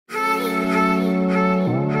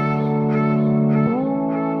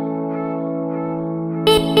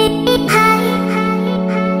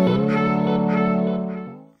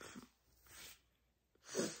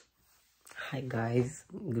Guys,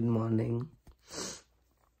 good morning.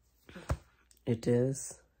 It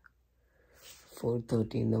is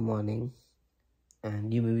 4:30 in the morning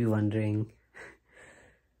and you may be wondering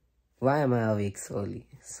why am I awake so early.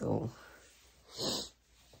 So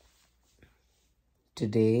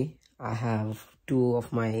today I have two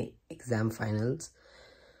of my exam finals.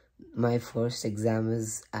 My first exam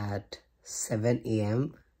is at 7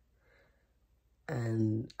 a.m.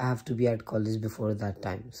 and I have to be at college before that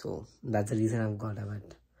time, so that's the reason I've got up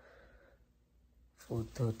at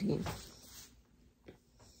 4:30.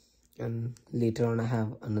 And later on I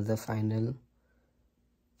have another final.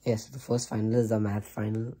 Yes, the first final is the math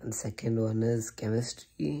final and the second one is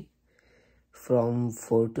chemistry from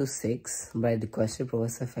 4 to 6, but I requested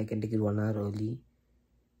professor if I can take it 1 hour early,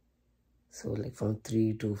 so like from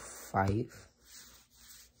 3 to 5.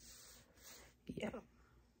 Yeah,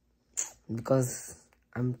 because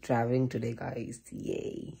I'm traveling today, guys.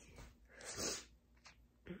 Yay.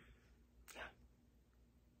 Yeah.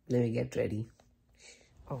 Let me get ready.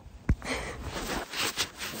 Oh.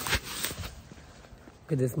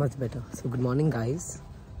 Okay, this is much better. So good morning, guys.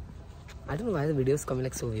 I don't know why the video is coming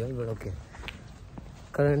like so weird, but okay.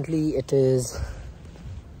 Currently it is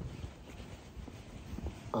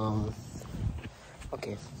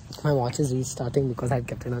okay, my watch is restarting because I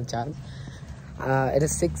kept it on charge. It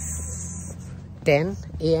is 6:10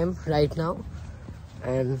 a.m. right now,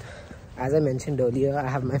 and as I mentioned earlier, I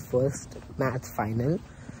have my first math final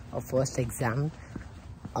or first exam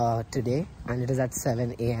today, and it is at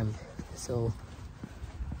 7 a.m. so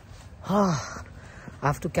I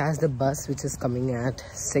have to catch the bus, which is coming at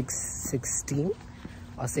 6:16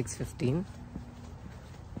 or 6:15.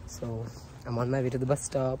 So I'm on my way to the bus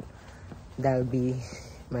stop. That'll be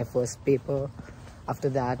my first paper. After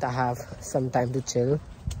that, I have some time to chill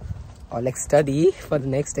or like study for the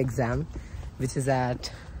next exam, which is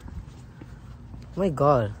at, oh my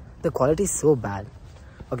god, the quality is so bad.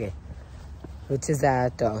 Okay, which is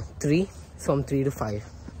at 3, from 3 to 5.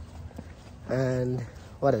 And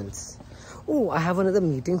what else? Oh, I have another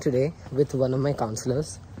meeting today with one of my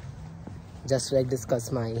counselors, just to like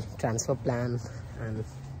discuss my transfer plan. And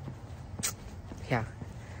yeah,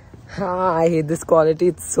 I hate this quality,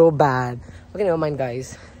 it's so bad. Okay, never mind,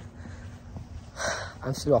 guys.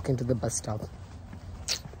 I'm still walking to the bus stop.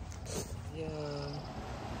 Yeah.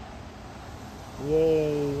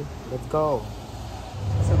 Yay, let's go.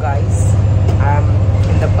 So guys, I'm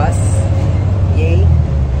in the bus. Yay.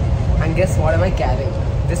 And guess what am I carrying?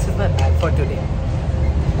 This is my bag for today.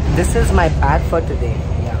 This is my bag for today.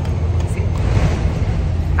 Yeah. See?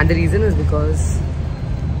 And the reason is because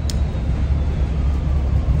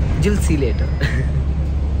you'll see later.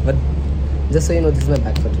 But just so you know, this is my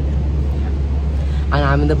bag for today. Yeah. And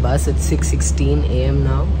I'm in the bus. It's 6:16 a.m.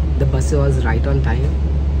 now. The bus was right on time.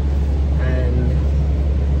 And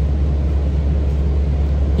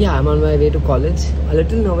yeah, I'm on my way to college. A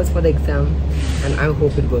little nervous for the exam, and I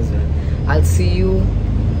hope it goes well. I'll see you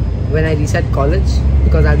when I reach at college,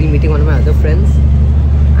 because I'll be meeting one of my other friends.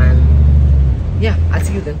 And yeah, I'll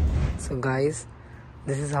see you then. So guys,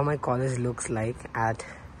 this is how my college looks like at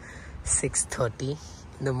 6:30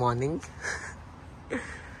 in the morning.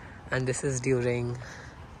 And this is during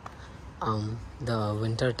the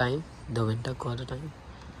winter time, the winter quarter time.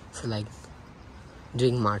 So like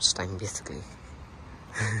during March time basically.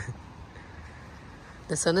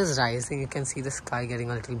 The sun is rising, you can see the sky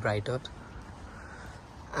getting a little brighter,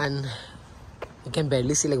 and you can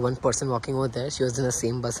barely see like one person walking over there. She was in the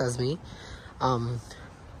same bus as me,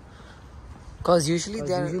 because usually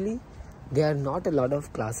there are not a lot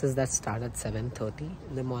of classes that start at 7:30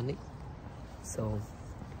 in the morning, so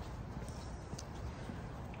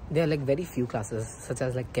there are like very few classes such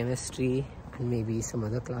as like chemistry and maybe some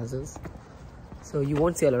other classes, so you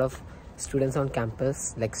won't see a lot of students on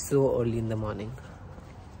campus like so early in the morning.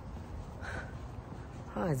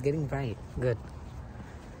 It's getting bright. Good.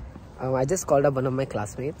 I just called up one of my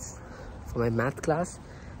classmates for my math class,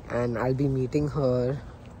 and I'll be meeting her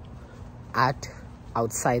at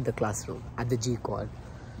outside the classroom at the G quad.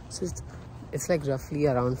 So it's like roughly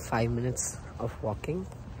around 5 minutes of walking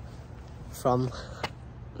from,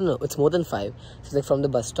 no, it's more than 5. It's like from the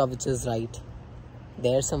bus stop, which is right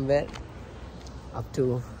there somewhere, up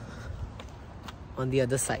to on the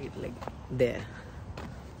other side, like there.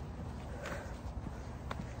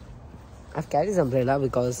 I've carried this umbrella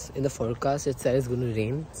because in the forecast it said it's going to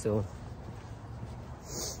rain, so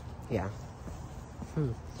yeah.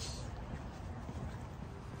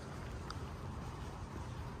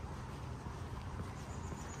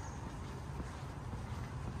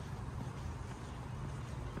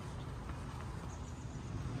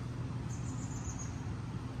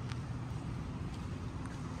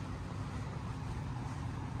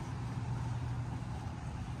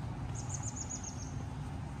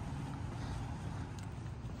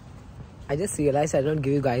 I just realized I don't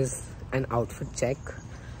give you guys an outfit check.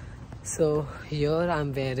 So here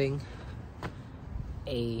I'm wearing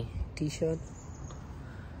a t-shirt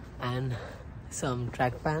and some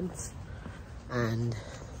track pants and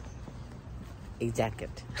a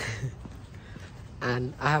jacket.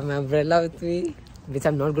 And I have my umbrella with me, which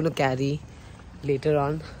I'm not going to carry later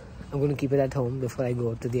on. I'm going to keep it at home before I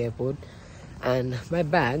go to the airport. And my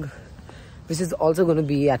bag, which is also going to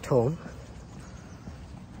be at home.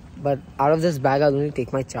 But out of this bag, I'll only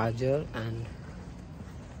take my charger and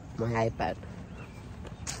my iPad.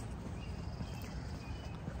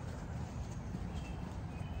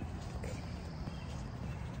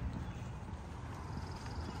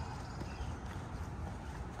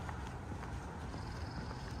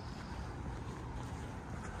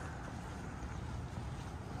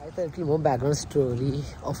 A little more background story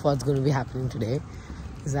of what's going to be happening today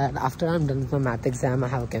is that after I'm done with my math exam, I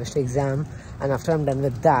have a chemistry exam, and after I'm done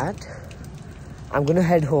with that, I'm going to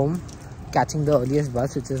head home, catching the earliest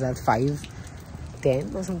bus, which is at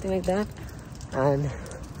 5:10 or something like that. And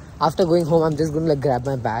after going home, I'm just going to like grab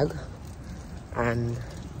my bag and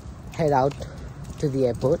head out to the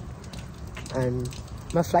airport. And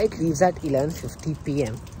my flight leaves at 11:50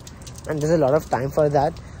 p.m. and there's a lot of time for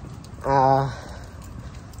that.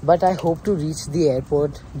 But I hope to reach the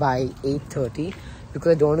airport by 8:30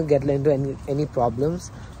 because I don't want to get into any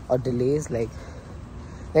problems or delays. Like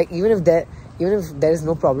even if there is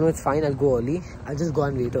no problem, it's fine. I'll go early. I'll just go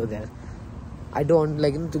and wait over there. I don't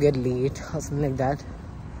like to get late or something like that.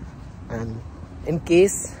 And in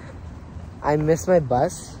case I miss my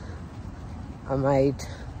bus, I might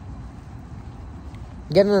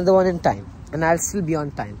get another one in time, and I'll still be on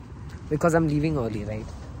time because I'm leaving early, right?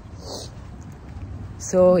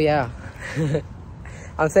 So yeah,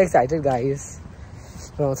 I'm so excited, guys.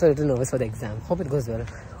 But I'm also a little nervous for the exam. Hope it goes well.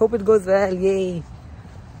 Hope it goes well. Yay!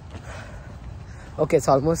 Okay, it's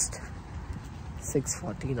almost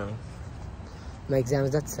 6:40 now. My exam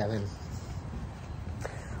is at 7.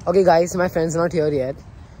 Okay, guys, my friend's not here yet.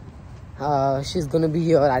 She's gonna be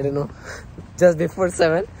here, I don't know, just before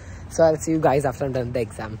 7. So I'll see you guys after I'm done with the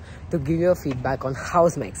exam to give you a feedback on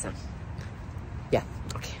how's my exam. Yeah.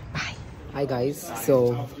 Okay. Bye. Hi guys,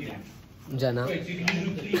 so Jana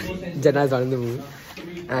is not in the mood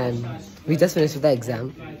and we just finished with the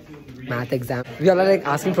exam, math exam. We are like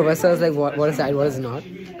asking professors like what is that, what is not,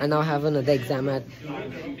 and now I have another exam at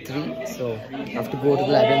 3, so I have to go to the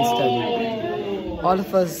library and study. All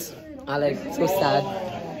of us are like so sad.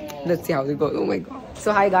 Let's see how it goes. Oh my god.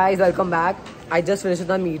 So hi guys, welcome back. I just finished with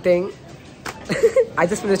my meeting. I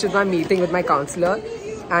just finished with my meeting with my counselor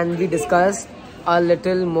and we discussed a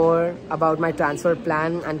little more about my transfer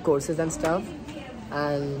plan and courses and stuff.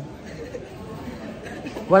 And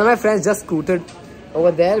one of my friends just scooted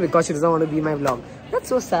over there because she doesn't want to be in my vlog. That's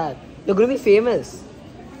so sad. You're going to be famous.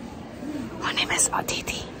 Her name is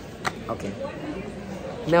Aditi. Okay.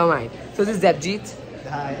 Never mind. So this is Debjeet.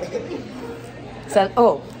 Hi.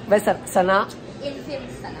 Where's Sana?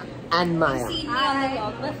 Infant Sana. And Maya. Seen me on the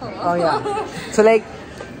vlog before. Oh yeah. So like,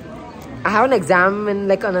 I have an exam in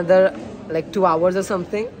like another 2 hours or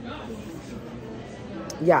something.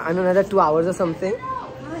 Yeah, in another 2 hours or something.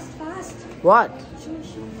 Fast. What?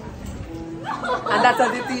 And that's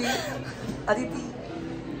Aditi. Aditi.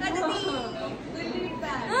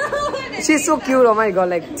 She's so cute. Oh my god,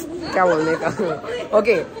 like, kya bolne ka?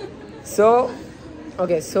 Okay,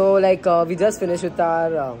 so like we just finished with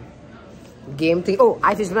our game thing. Oh,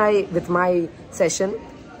 I finished with my session.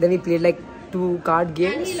 Then we played like 2 card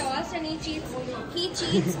games. And he lost and he cheats. He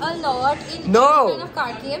cheats a lot in No. any kind of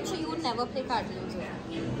card game, so you would never play card games with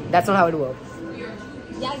him. That's not how it works.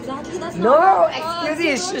 Yeah, exactly. That's No, not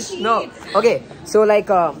excuse me. No. Okay, so like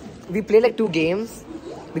we played like 2 games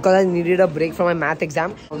because I needed a break from my math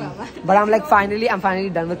exam. But I'm finally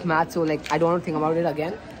done with math, so like I don't want to think about it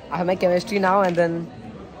again. I have my chemistry now, and then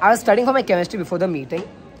I was studying for my chemistry before the meeting.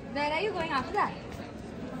 Where are you going after that?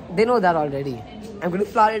 They know that already. I'm going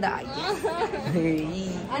to Florida.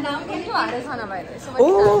 And I'm going to Arizona, by the way. So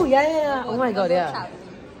Oh, yeah. Oh my god, yeah.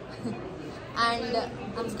 And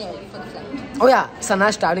I'm scared for the flight. Oh yeah,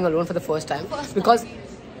 Sana's traveling alone for the first time.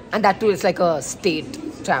 And that too, it's like a state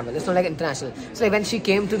travel. It's not like international. So like when she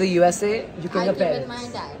came to the USA, you came with her parents.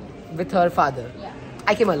 With my dad. With her father. Yeah.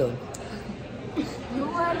 I came alone. You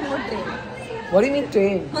are more trained. What do you mean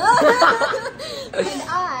train? And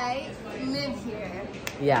I live here.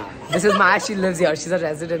 Yeah, this is Maya. She lives here. She's a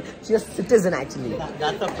resident. She's a citizen actually.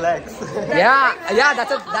 That's a flex. Yeah,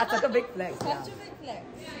 that's such a big flex. Such a big flex.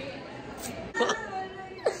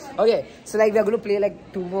 Okay, so like we're going to play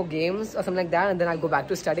like 2 more games or something like that, and then I'll go back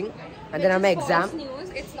to studying, and then I have my exam. False news.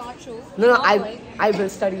 it's not true. No, Not going. I will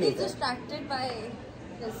study He's later. distracted by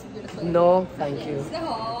this beautiful. No, thank you.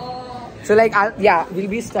 Oh. So like, yeah, we'll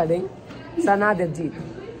be studying. Sana, Devjit.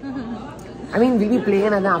 I mean, we'll be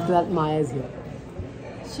playing and then after that Maya is here.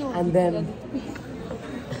 Sure. And then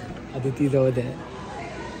Aditi's over there.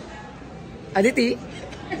 Aditi.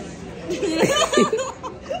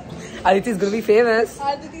 Aditi's gonna be famous.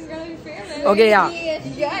 Aditi's gonna be famous. Okay, yeah.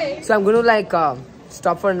 Yes. So I'm gonna like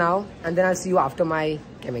stop for now and then I'll see you after my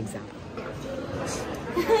chem exam.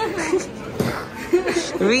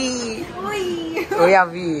 We. Oh yeah,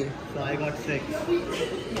 we. So I got sick.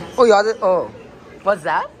 Oh, you're the. Oh, what's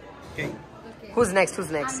that? Okay. Who's next? Who's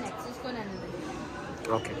I'm next? next. Just go another.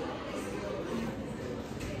 Okay.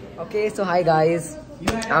 Okay, so hi guys.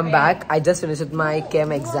 I'm back. I just finished with my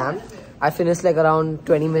chem exam. I finished like around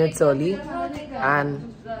 20 minutes early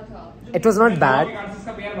and it was not bad.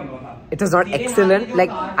 It was not excellent.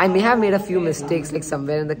 Like I may have made a few mistakes like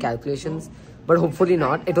somewhere in the calculations, but hopefully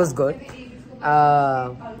not. It was good.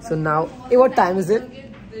 So now, what time is it?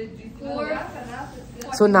 4.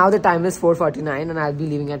 So now the time is 4:49 and I'll be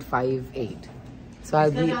leaving at 5:08. So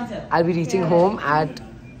I'll be reaching home at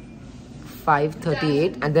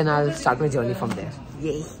 5:38 and then I'll start my journey from there.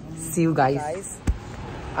 Yay! See you guys.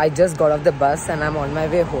 I just got off the bus and I'm on my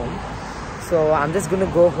way home. So I'm just gonna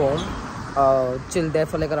go home, chill there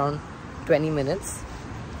for like around 20 minutes,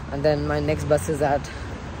 and then my next bus is at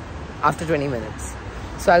after 20 minutes.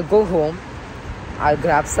 So I'll go home. I'll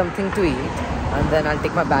grab something to eat and then I'll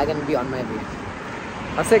take my bag and be on my way.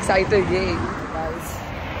 I'm so excited, yay! Guys,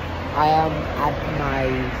 I am at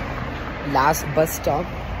my last bus stop.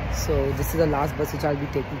 So this is the last bus which I'll be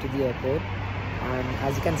taking to the airport. And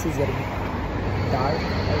as you can see, it's getting dark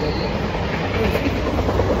already.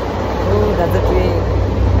 Oh, that's a train.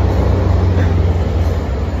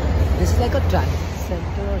 This is like a transit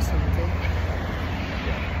center or something.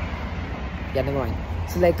 Yeah, never mind.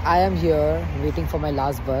 So like I am here waiting for my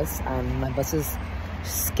last bus and my bus is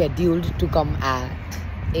scheduled to come at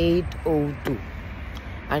 8:02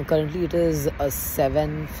 and currently it is a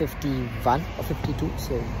 7:51 or 52.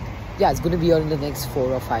 So yeah, it's going to be here in the next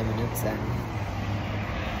 4 or 5 minutes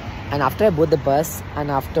and after I board the bus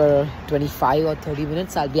and after 25 or 30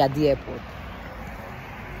 minutes I'll be at the airport.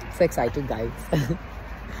 So excited, guys.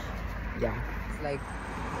 Yeah, it's like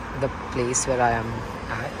the place where I am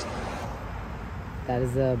at. That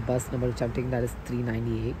is the bus number which I'm taking, that is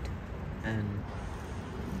 398 and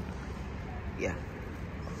yeah.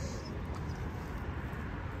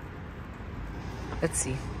 Let's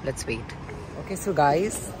see, let's wait. Okay, so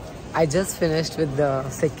guys, I just finished with the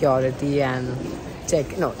security and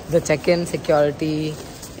the check-in, security,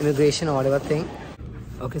 immigration or whatever thing.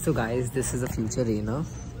 Okay, so guys, this is a future Rainer.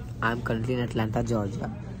 I'm currently in Atlanta, Georgia,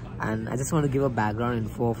 and I just want to give a background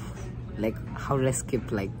info of like how did I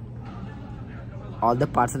skip like all the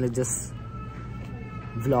parts and like just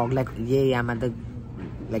vlog like yeah, I'm at the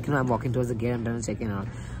I'm walking towards the gate, I'm done checking out.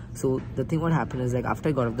 So the thing what happened is like after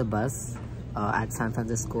I got off the bus at San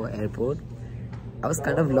Francisco airport, I was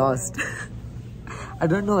kind of lost. I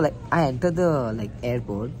don't know, like I entered the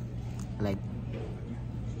airport, I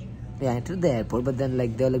entered the airport, but then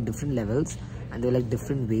like there were like different levels and there were like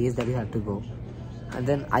different ways that you had to go. And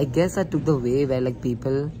then I guess I took the way where like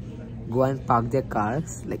people go and park their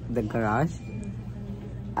cars, like the garage.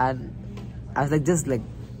 And I was like just like,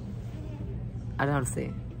 I don't know how to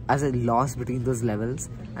say, I was like lost between those levels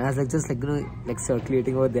and I was like just like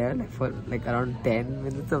circulating over there like for like around 10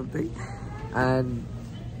 minutes something, and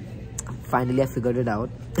finally I figured it out.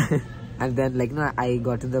 And then I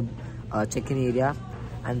got to the check-in area,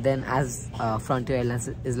 and then as Frontier Airlines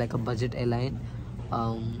is like a budget airline,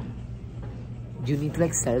 you need to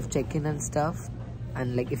like self check-in and stuff,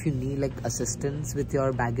 and like if you need like assistance with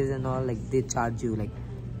your baggage and all, like they charge you like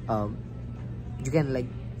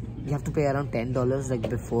you have to pay around $10 like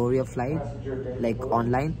before your flight, like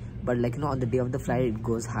online, but on the day of the flight it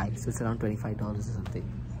goes high, so it's around $25 or something.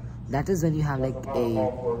 That is when you have like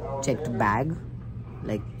a checked bag,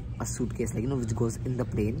 like a suitcase, which goes in the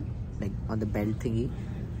plane, like on the belt thingy,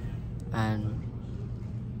 and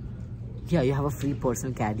yeah, you have a free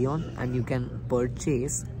personal carry-on, and you can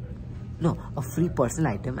purchase a free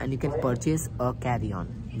personal item, and you can purchase a carry-on,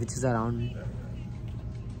 which is around,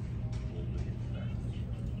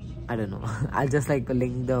 I don't know. I'll just link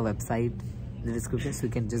the website in the description so you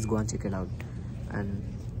can just go and check it out. And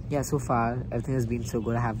yeah, so far everything has been so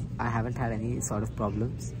good. I haven't had any sort of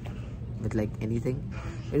problems with like anything.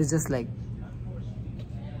 It is just like,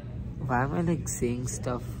 why am I like saying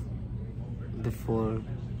stuff before?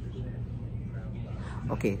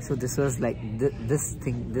 Okay, so this was like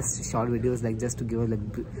this short video is like just to give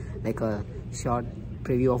like a short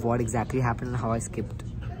preview of what exactly happened and how I skipped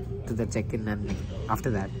to the check-in and like, after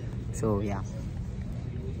that. So yeah,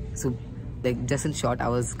 so like just in short, I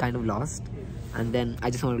was kind of lost, and then I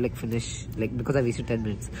just want to like finish, like, because I wasted 10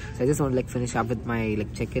 minutes, so I just want to like finish up with my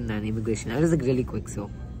like check-in and immigration. And it was like really quick, so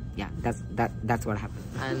yeah, that's what happened.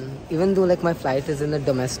 And even though like my flight is in the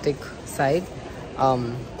domestic side,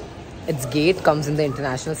 its gate comes in the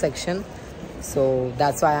international section, so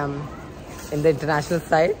that's why I'm in the international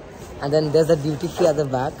side. And then there's a duty free at the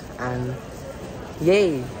back, and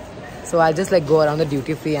yay, so I'll just like go around the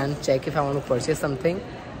duty free and check if I want to purchase something.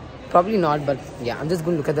 Probably not, but yeah, I'm just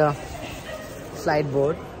going to look at the flight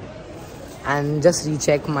board and just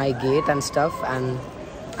recheck my gate and stuff, and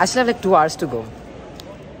I still have like 2 hours to go.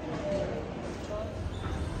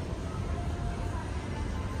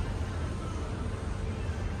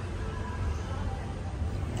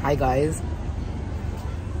 Hi guys,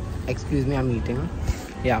 excuse me, I'm eating.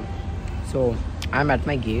 Yeah, so I'm at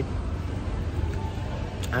my gate.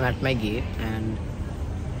 And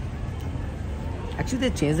actually they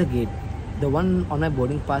changed the gate. The one on my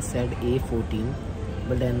boarding pass said A14,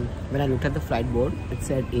 but then when I looked at the flight board, it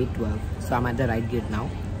said A12. So I'm at the right gate now.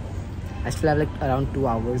 I still have like around 2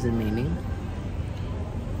 hours remaining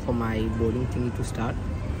for my boarding thingy to start.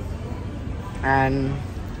 And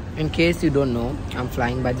in case you don't know, I'm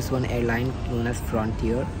flying by this one airline known as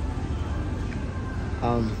Frontier.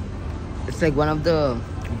 It's like one of the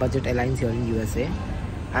budget airlines here in USA,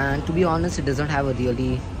 and to be honest, it doesn't have a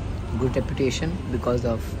really good reputation because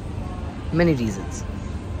of many reasons.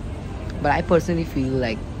 But I personally feel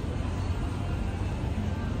like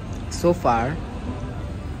so far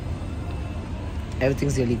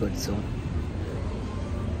everything's really good. So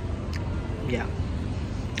yeah,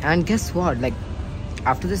 and guess what, like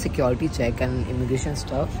after the security check and immigration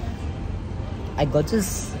stuff, I got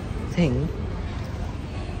this thing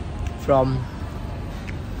from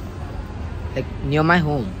like near my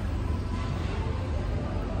home.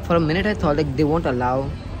 For a minute I thought like they won't allow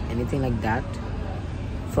anything like that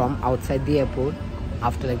from outside the airport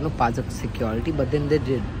after like no parts of security, but then they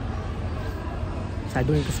did. So I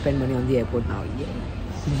don't need to spend money on the airport now.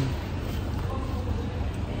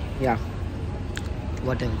 Yeah.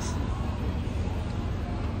 What else?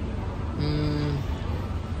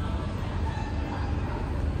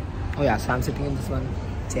 Oh yeah, so I'm sitting in this one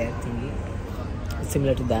chair thingy. It's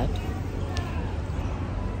similar to that.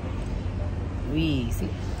 We see.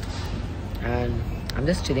 And I'm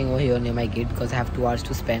just chilling over here near my gate because I have 2 hours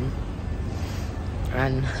to spend.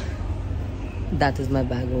 And that is my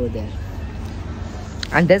bag over there.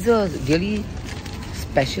 And there's a really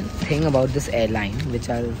special thing about this airline which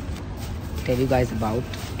I'll tell you guys about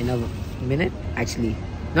in a minute. Actually,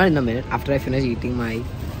 not in a minute, after I finish eating my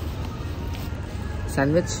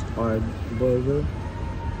sandwich or burger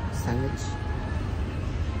sandwich.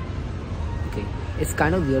 Okay, it's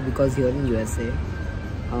kind of weird because here in USA,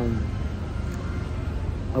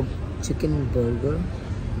 a chicken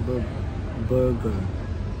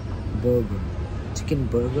chicken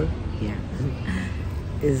burger, yeah,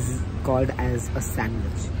 is called as a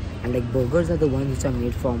sandwich. And like burgers are the ones which are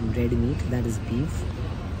made from red meat, that is beef.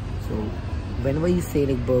 So whenever you say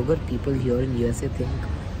like burger, people here in USA think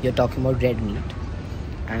you're talking about red meat.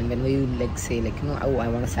 And whenever you like say like, you know, oh, I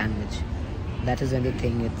want a sandwich, that is when they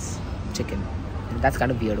think it's chicken. And that's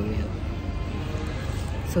kind of weird over here.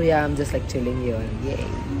 So yeah, I'm just like chilling here. Yay.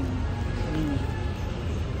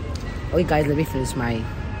 Okay guys, let me finish my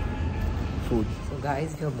food. So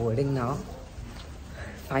guys, we are boarding now.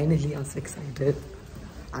 Finally, I'm so excited.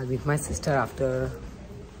 I'll meet my sister after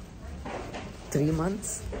 3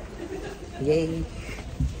 months. Yay.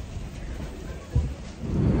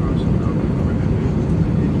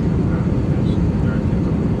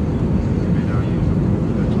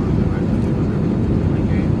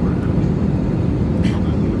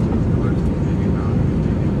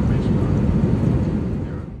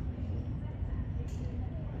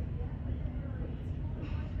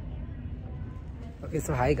 Okay,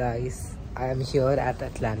 so hi guys, I am here at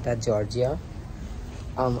Atlanta, Georgia.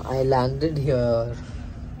 I landed here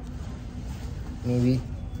maybe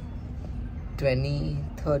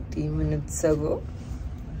 20-30 minutes ago,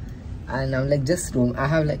 and I'm like just room. I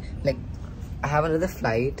have I have another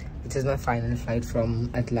flight, which is my final flight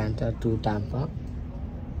from Atlanta to Tampa,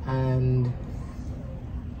 and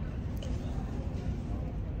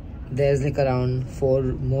there's like around 4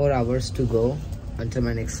 more hours to go until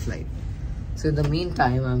my next flight. So in the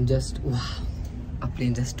meantime, I'm just, wow, a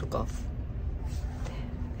plane just took off.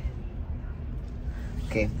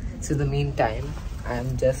 Okay, so in the meantime,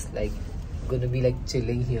 I'm just like gonna be like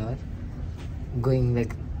chilling here, going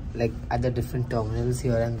like like at the different terminals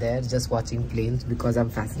here and there, just watching planes because I'm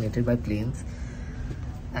fascinated by planes.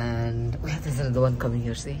 And oh yeah, there's another one coming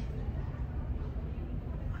here. See,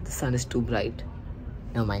 the sun is too bright.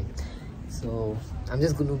 Never mind. So I'm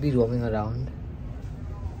just going to be roaming around.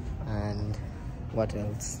 And what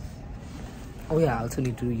else? Oh yeah, I also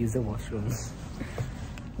need to use the washroom.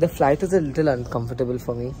 The flight was a little uncomfortable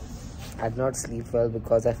for me. I did not sleep well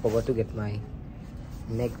because I forgot to get my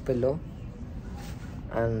neck pillow,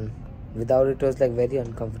 and without it was like very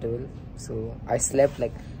uncomfortable. So I slept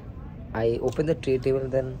like, I opened the tray table,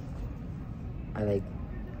 then I like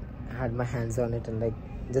had my hands on it and like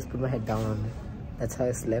just put my head down on it. That's how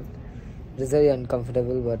I slept. It was very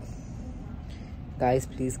uncomfortable, but guys,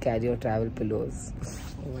 please carry your travel pillows.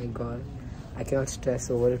 Oh my god, I cannot stress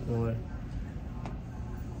over it more.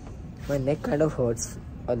 My neck kind of hurts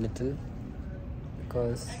a little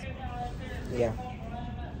because yeah.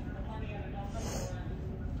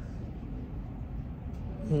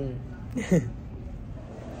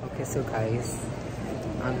 Okay, so guys,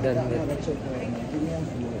 I'm done with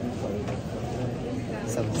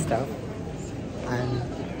some stuff, and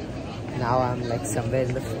now I'm like somewhere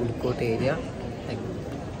in the food court area. Like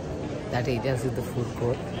that area is the food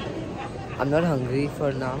court. I'm not hungry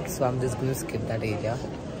for now, so I'm just going to skip that area.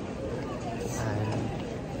 And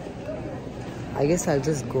I guess I'll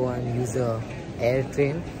just go and use a air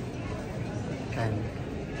train, and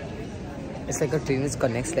it's like a train which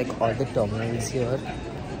connects like all the terminals here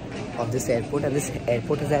of this airport. And this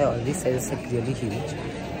airport, as I already said, is like really huge.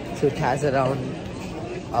 So it has around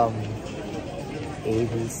A,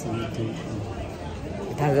 B, C, D, E.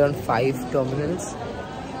 It has around 5 terminals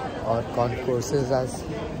or concourses as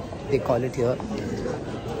they call it here.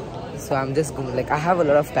 So I'm just going to like, I have a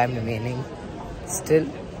lot of time remaining still.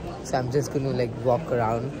 So I'm just going to like walk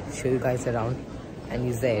around, show you guys around and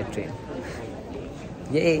use the air train.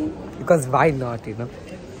 Yay! Because why not, you know?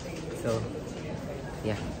 So,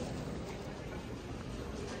 yeah.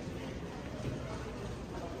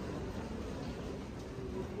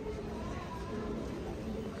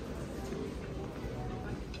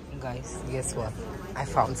 Guys, guess what? I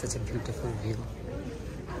found such a beautiful view.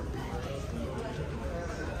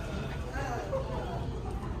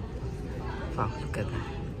 Wow, look at that.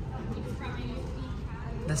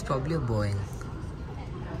 That's probably a Boeing.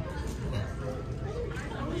 Yeah.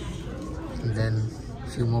 And then a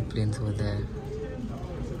few more planes over there.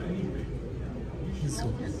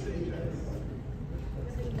 Zoom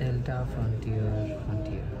in. Delta, Frontier,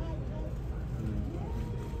 Frontier.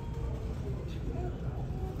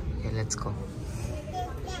 Okay, let's go.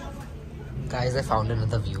 Guys, I found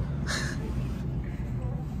another view.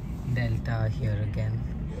 Delta here again.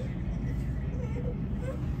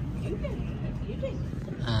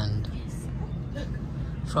 And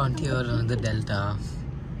Frontier, another Delta.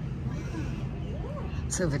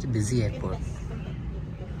 It's a very busy airport.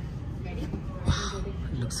 Wow,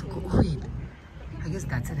 it looks so cool. Oh, wait, I guess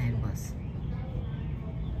that's an Airbus.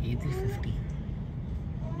 A350.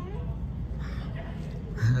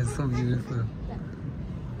 That's so beautiful.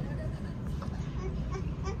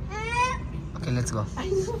 Okay, let's go.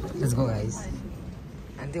 Let's go, guys.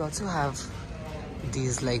 And they also have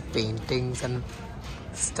these like paintings and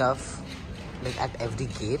stuff like at every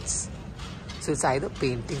gates. So it's either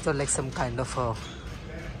paintings or like some kind of a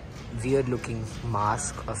weird looking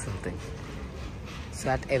mask or something. So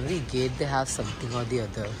at every gate they have something or the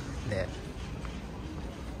other there.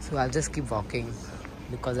 So I'll just keep walking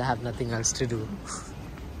because I have nothing else to do.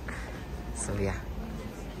 So yeah,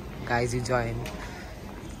 guys, you join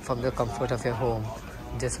from the comfort of your home,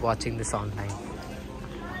 just watching this online.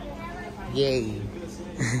 Yay!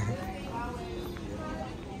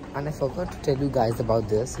 And I forgot to tell you guys about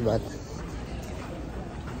this, but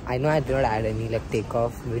I know I did not add any like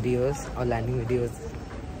takeoff videos or landing videos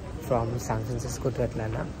from San Francisco to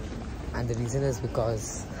Atlanta, and the reason is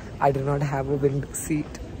because I do not have a window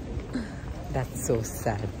seat. That's so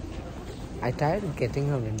sad. I tried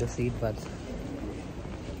getting a window seat, but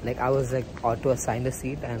like I was like auto assigned a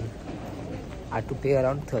seat and I had to pay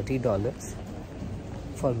around $30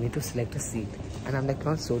 for me to select a seat, and I'm like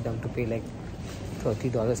not so dumb to pay like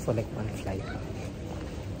 $30 for like one flight.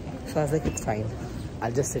 So I was like, it's fine,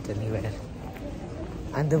 I'll just sit anywhere.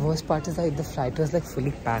 And the worst part is like the flight was like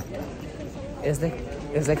fully packed. It was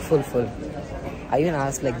like full. I even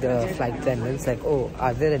asked like the flight attendants like, oh,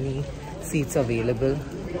 are there any seats available,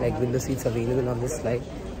 like window seats available on this flight?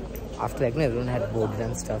 After like everyone had boarded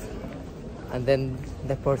and stuff. And then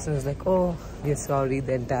the person was like, oh, we're sorry,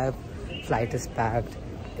 the entire flight is packed,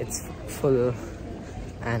 it's full,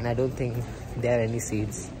 and I don't think there are any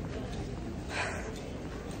seats.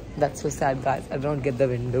 That's so sad, guys. I don't get the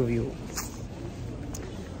window view.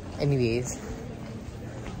 Anyways,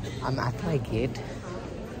 I'm at my gate,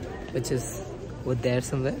 which is over there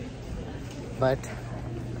somewhere. But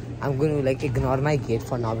I'm going to like ignore my gate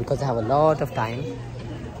for now because I have a lot of time.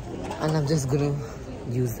 And I'm just going to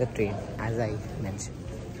use the train as I mentioned.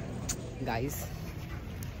 Guys,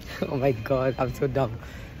 oh my god, I'm so dumb.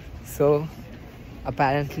 So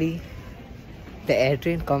apparently the air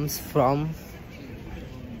train comes from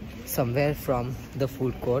somewhere from the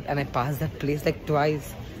food court, and I passed that place like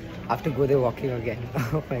twice. I have to go there walking again.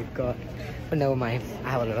 Oh my god. But never mind,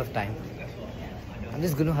 I have a lot of time. I'm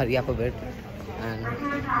just gonna hurry up a bit and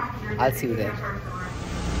I'll see you there.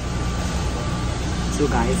 So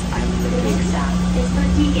guys, I'm in the train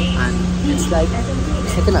and it's like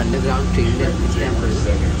an underground train that which they have built,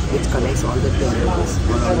 which connects all the terminals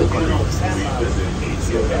or all the columns.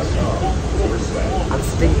 So I'm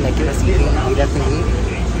sitting like in a seating area thingy,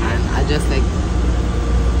 and I just like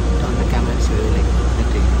turn the camera and show you like the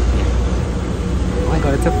train. Yeah. Oh my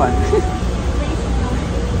god, it's so fun.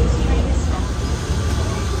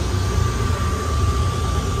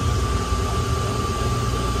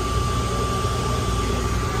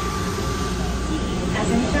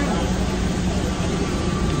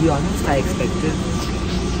 To be honest, I expected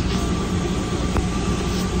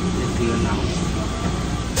it's here now.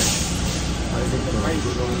 Or is it okay.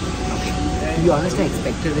 To be honest, I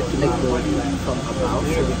expected it to like go from above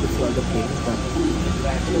so we could see all the planes, but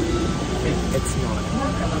it's not.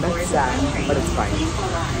 That's sad, but it's fine.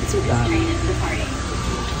 It's too dark.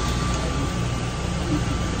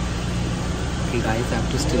 Okay guys, I have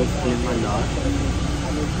to still film a lot.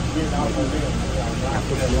 I have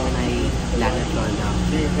to film when I land at Florida.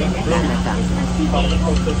 Land at Tampa.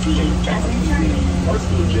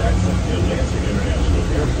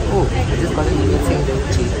 Oh, I just got an email saying they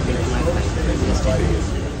will change the date to my flight.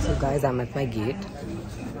 So guys, I'm at my gate.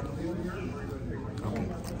 Okay,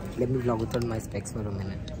 let me vlog without my specs for a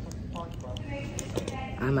minute.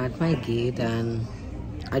 I'm at my gate and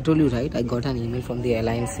I told you right, I got an email from the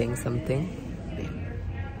airline saying something.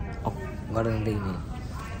 Oh, got another email.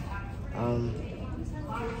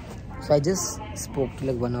 So I just spoke to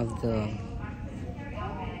like one of the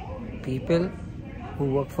people who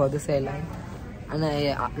work for this airline, and I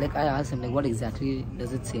asked him like what exactly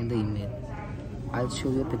does it say in the email. I'll show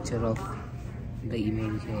you a picture of the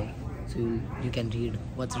email here so you can read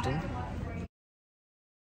what's written.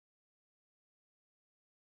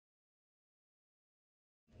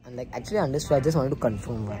 And like actually I understood, I just wanted to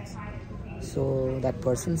confirm once. So that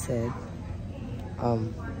person said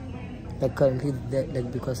like currently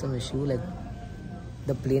like because of some issue, like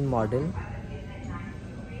the plane model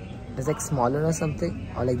is like smaller or something,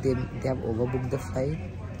 or like they have overbooked the flight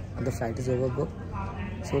and the flight is overbooked.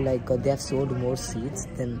 So like they have sold more seats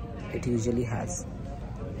than it usually has,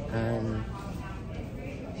 and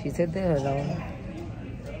she said there are around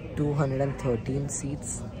 213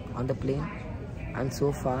 seats on the plane, and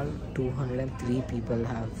so far 200 people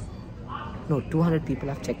have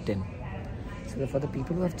checked in. So for the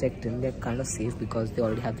people who have checked in, they're kind of safe because they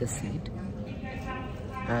already have their seat.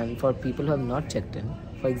 And for people who have not checked in,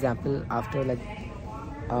 for example, after like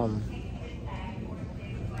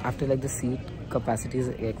the seat capacity is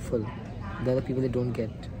like full, the other people they don't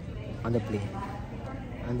get on the plane.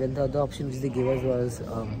 And then the other option which they gave us was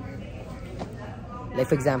like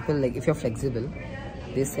for example, like if you're flexible,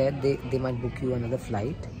 they said they might book you another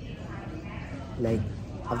flight like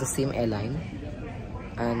of the same airline,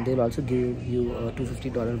 and they'll also give you a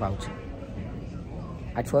 $250 voucher.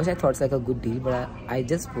 At first I thought it's like a good deal, but I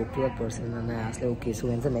just spoke to a person and I asked like, okay, so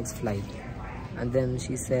when's the next flight? And then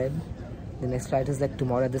she said the next flight is like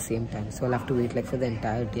tomorrow at the same time, so I'll have to wait like for the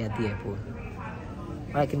entire day at the airport.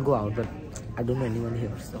 Or I can go out, but I don't know anyone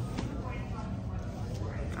here, so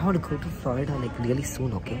I want to go to Florida like really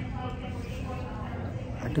soon, okay?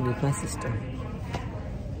 I have to meet my sister.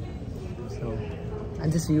 So,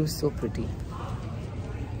 and this view is so pretty.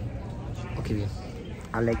 Okay, wait.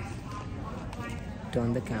 I'll like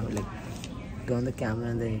turn the camera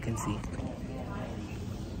and then you can see.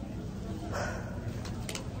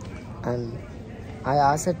 And I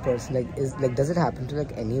asked that person like does it happen to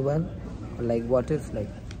like anyone, or like what if like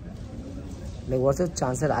what's the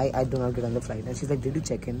chance that I do not get on the flight? And she's like, did you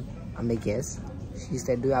check in? I'm like, yes. She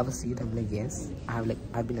said, do you have a seat? I'm like, yes,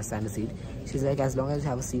 I've been assigned a seat. She's like, as long as you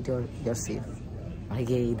have a seat, you're safe. I'm like,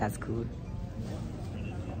 hey, that's cool.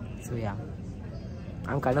 So yeah,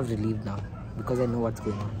 I'm kind of relieved now because I know what's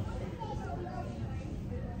going on.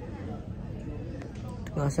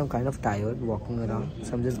 To be honest, I'm kind of tired walking around,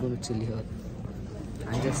 so I'm just going to chill here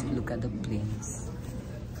and just look at the planes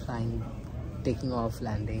flying taking off,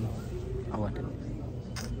 landing, or whatever.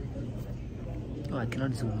 Oh, I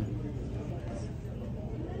cannot zoom in.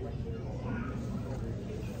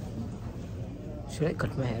 Should I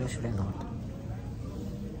cut my hair or should I not?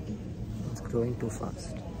 It's growing too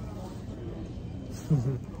fast.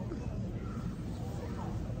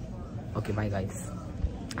 Okay, bye guys.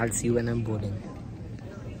 I'll see you when I'm boarding.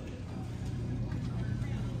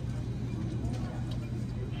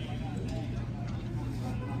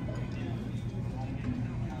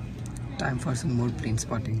 Time for some more plane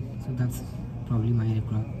spotting. So that's probably my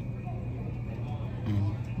aircraft.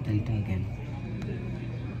 And Delta again.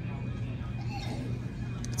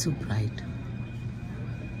 It's so bright.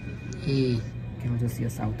 Hey, can I just see a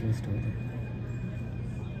Southwest over there?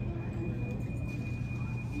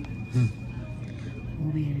 Oh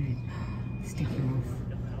wait, it's taking off.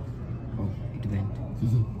 Oh, it went.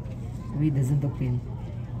 Wait, this is the plane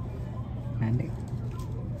landing.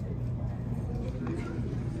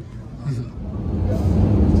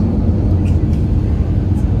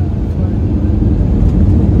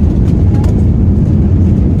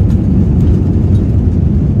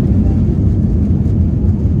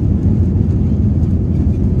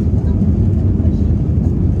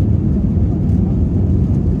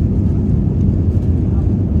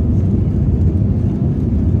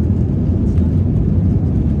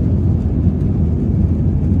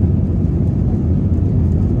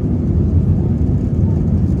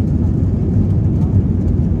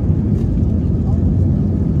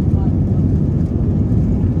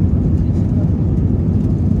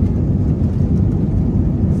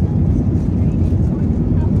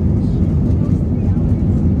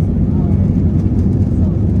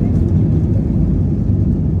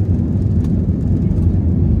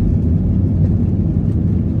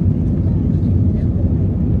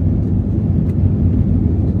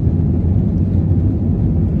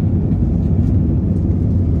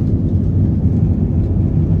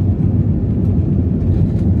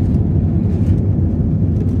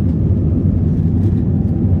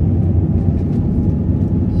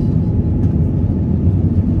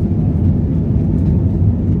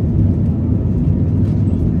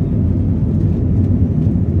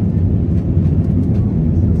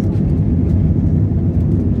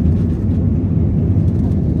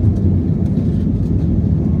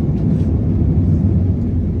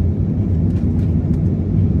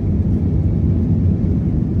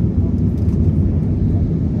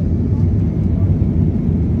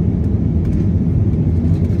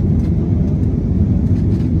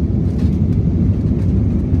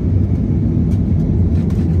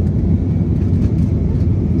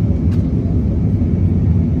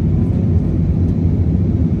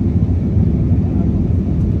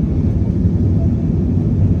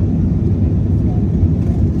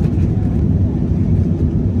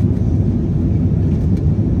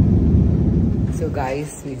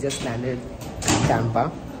 Guys, we just landed at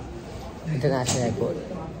Tampa International Airport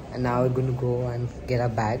and now we're going to go and get our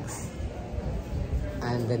bags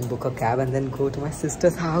and then book a cab and then go to my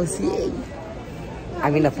sister's house. Yay!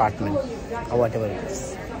 I mean apartment or whatever it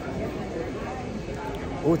is.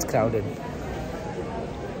 Oh, it's crowded.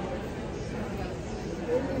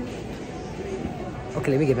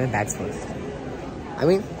 Okay, let me get my bags first. I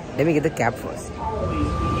mean, let me get the cab first.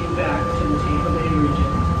 Please begin back to the Tampa Bay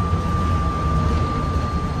region.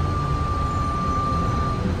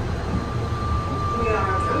 We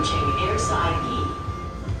are approaching airside E.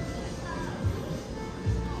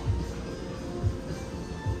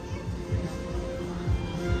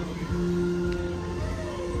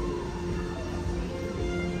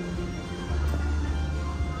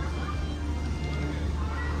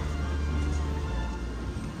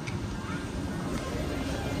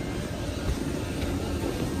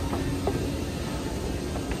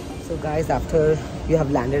 So guys, after you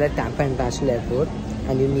have landed at Tampa International Airport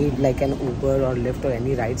and you need like an Uber or Lyft or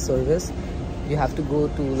any ride service, you have to go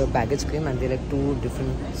to the baggage claim, and there are two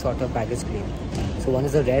different sort of baggage claim. So one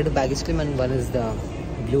is the red baggage claim and one is the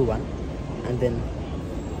blue one, and then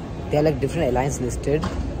they are like different airlines listed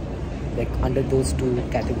like under those two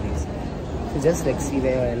categories. So just like see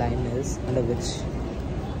where your airline is under which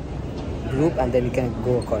group, and then you can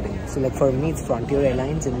go accordingly. So like for me it's Frontier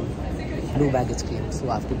Airlines in blue baggage claim, so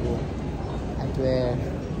I have to go at where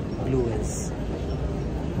blue is.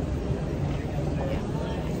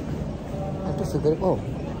 I have to figure, oh,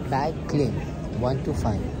 bag claim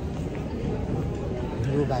 125,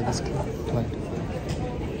 blue baggage claim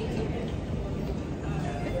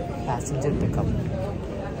 125, passenger pickup,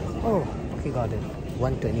 oh okay, got it,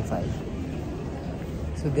 125.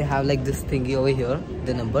 So they have like this thingy over here,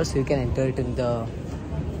 the number, so you can enter it in the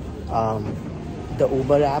the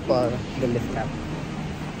Uber app or the Lyft app.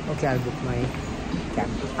 Okay, I'll book my cab.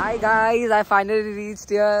 Hi guys, I finally reached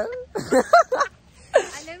here.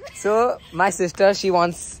 So my sister, she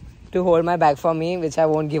wants to hold my bag for me, which I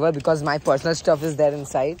won't give her because my personal stuff is there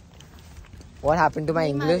inside. What happened to my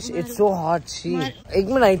English? It's so hot. She. एक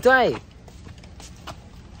minute नहीं तो आई.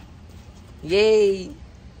 Yay!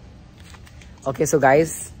 Okay, so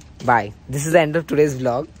guys, bye. This is the end of today's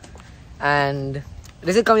vlog. And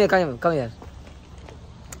Rishi, come here.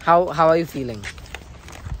 How are you feeling?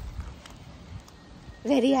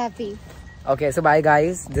 Very happy. Okay, so bye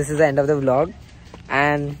guys. This is the end of the vlog,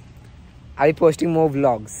 and I'll be posting more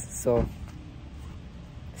vlogs. So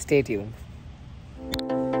stay tuned.